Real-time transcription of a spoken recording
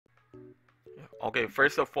Okay,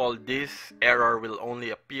 first of all, this error will only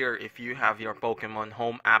appear if you have your Pokemon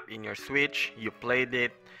Home app in your Switch, you played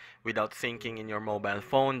it without syncing in your mobile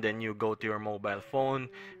phone, then you go to your mobile phone,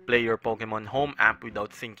 play your Pokemon Home app without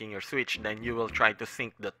syncing your Switch, then you will try to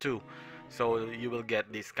sync the two. So you will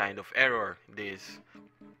get this kind of error,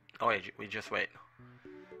 oh wait, we just wait.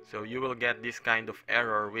 So you will get this kind of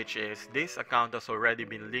error, which is this account has already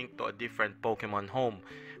been linked to a different Pokemon Home,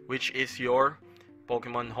 which is your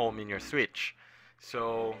Pokemon Home in your Switch.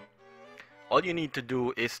 So all you need to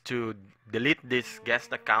do is to delete this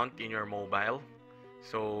guest account in your mobile.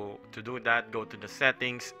 So to do that, go to the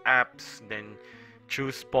settings, apps, then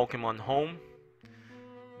choose Pokemon Home,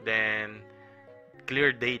 then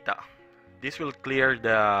clear data. This will clear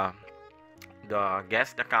the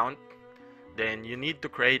guest account. Then you need to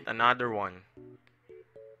create another one.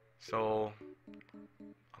 So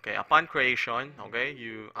okay, upon creation, okay,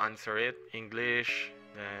 you answer it English,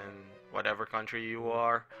 then whatever country you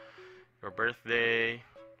are, your birthday.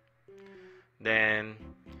 Then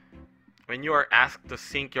when you are asked to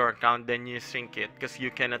sync your account, then you sync it, because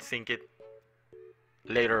you cannot sync it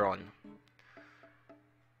later on.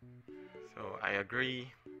 So I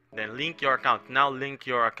agree. Then link your account. Now link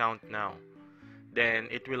your account now. Then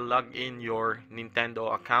it will log in your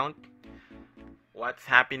Nintendo account. What's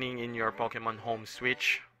happening in your Pokemon Home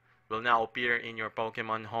Switch will now appear in your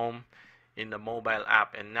Pokemon Home in the mobile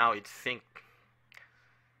app, and now it's synced.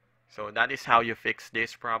 So that is how you fix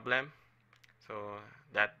this problem. So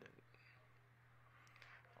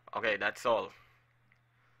okay, that's all.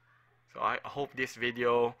 So I hope this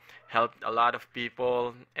video helped a lot of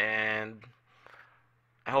people, and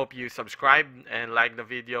I hope you subscribe and like the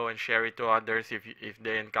video and share it to others if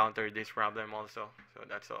they encounter this problem also. So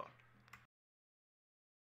that's all.